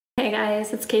Hey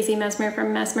guys, it's Casey Messmer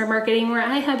from Messmer Marketing, where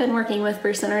I have been working with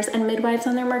birth centers and midwives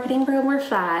on their marketing for over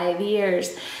 5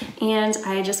 years. And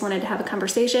I just wanted to have a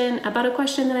conversation about a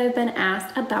question that I've been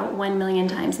asked about 1 million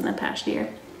times in the past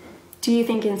year. Do you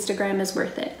think Instagram is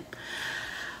worth it?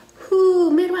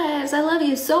 Ooh, midwives, I love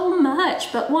you so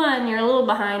much, but one, you're a little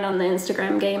behind on the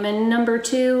Instagram game, and number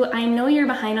two, I know you're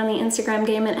behind on the Instagram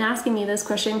game and asking me this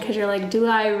question because you're like, do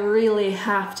I really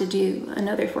have to do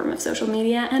another form of social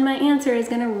media? And my answer is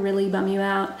gonna really bum you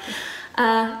out.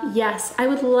 Yes, I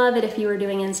would love it if you were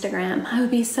doing Instagram. I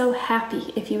would be so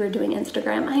happy if you were doing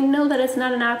Instagram. I know that it's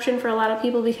not an option for a lot of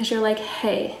people because you're like,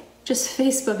 hey, just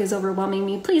Facebook is overwhelming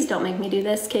me. Please don't make me do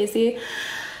this, Casey.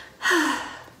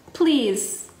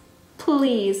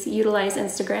 Please utilize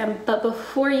Instagram, but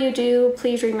before you do,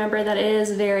 please remember that it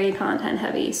is very content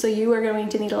heavy. So you are going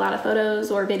to need a lot of photos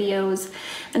or videos,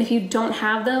 and if you don't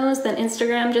have those, then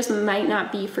Instagram just might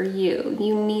not be for you.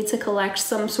 You need to collect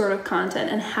some sort of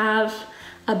content and have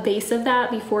a base of that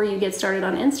before you get started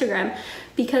on Instagram,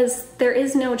 because there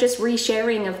is no just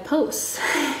resharing of posts.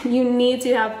 You need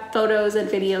to have photos and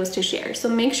videos to share. So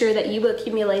make sure that you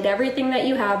accumulate everything that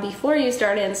you have before you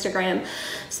start Instagram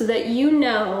so that you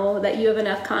know that you have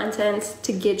enough content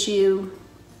to get you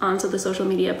onto the social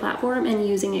media platform and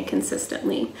using it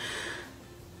consistently.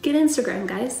 Get Instagram,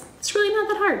 guys. It's really not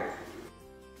that hard.